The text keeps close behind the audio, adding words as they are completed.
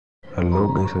Hello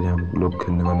guys, आज हम लोग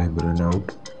खेलने वाले हैं brain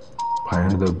out.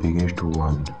 Find the biggest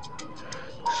one.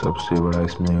 सबसे बड़ा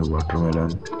इसमें वाटरमेलन।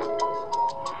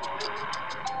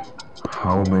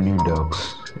 How many ducks?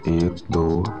 1 2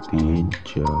 3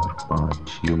 4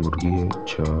 5। ये मुर्गी है।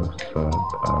 6 7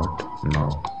 8 9।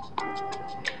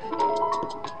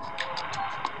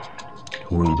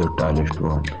 Who is the tallest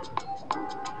one?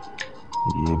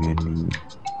 ये भी नहीं।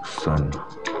 सन।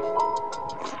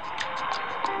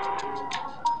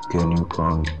 Can you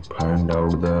find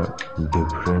out the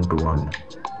different one?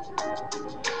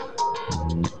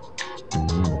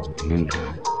 Hill.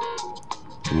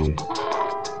 ये.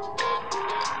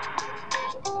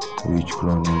 Which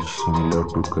clown is similar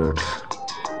to cats?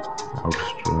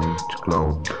 Outstretched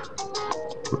cloud.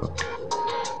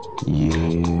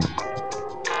 ये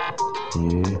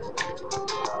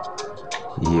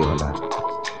वाला.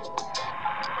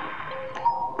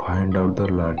 Find out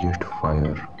the largest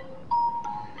fire.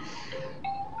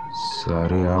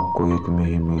 सारे आग को एक में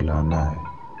ही मिलाना है।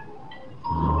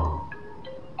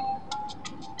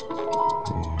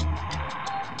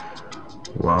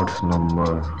 What's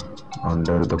number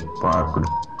under the parked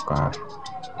car?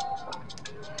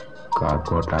 Car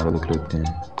को हटा कर देख लेते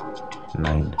हैं।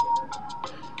 9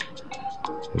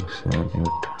 6 7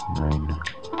 8 9।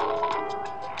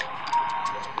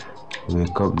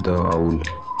 Wake up the owl.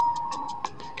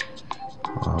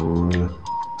 Owl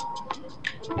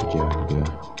जाग गया।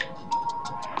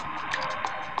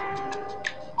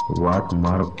 What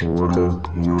mark would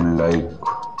you like?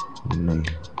 नहीं.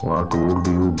 What would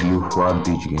you give for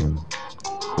this game?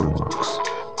 Full marks.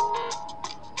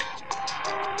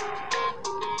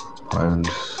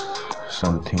 Find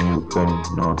something you can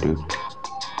not eat.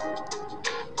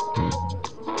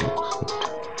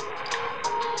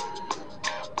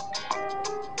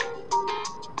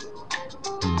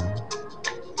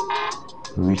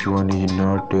 Which one is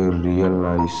not a real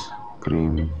ice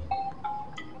cream?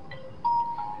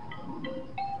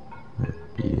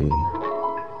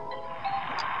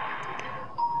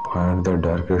 Find the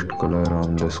darkest color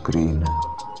on the screen.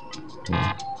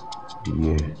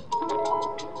 ये.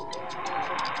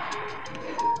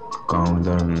 Count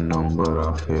the number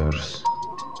of hairs.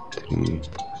 3.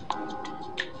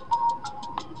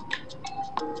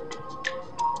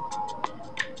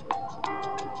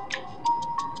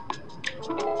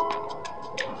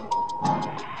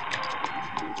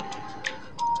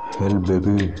 Help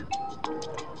baby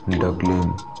duckling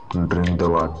drink the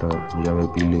water. या वे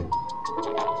P ले.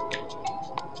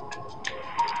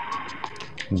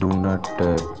 Do not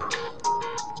tap.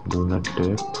 Do not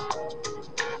tap.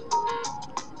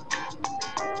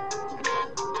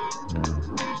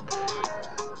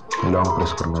 Long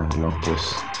press करना है. Long press.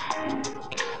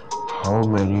 How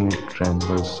many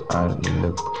triangles are in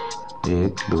the?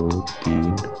 1 2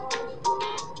 3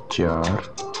 4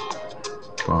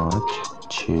 5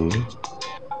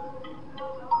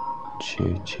 6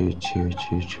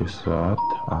 7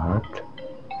 8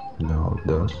 9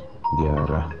 10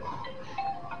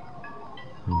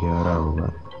 11 होगा.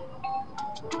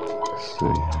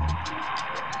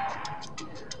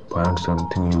 Find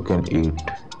something you can eat.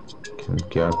 हम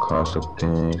क्या खा सकते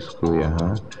हैं इसको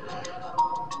यहाँ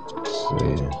से.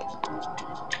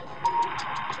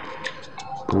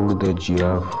 Put the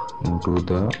giraffe into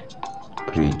the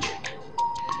fridge.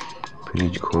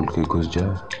 Fridge खोल के घुस जा.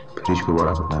 फ्रिज को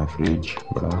बड़ा करना है. फ्रिज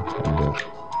बड़ा अंदर.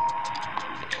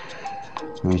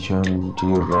 Which one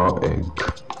is raw egg?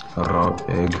 Raw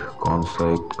egg कौन सा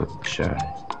एक कच्चा है?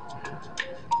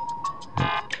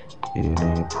 ये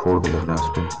नहीं. फोड़ के लगना उस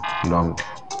पर. लॉन्ग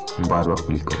बार बार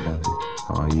क्लिक करना है.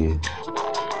 हाँ ये.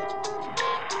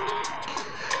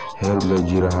 Help the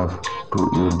giraffe to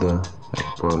eat the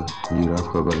Apple. Giraffe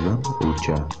का गर्दन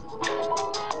ऊंचा.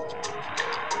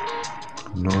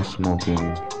 No smoking.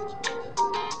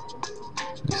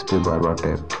 इस पे बार बार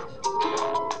टैप.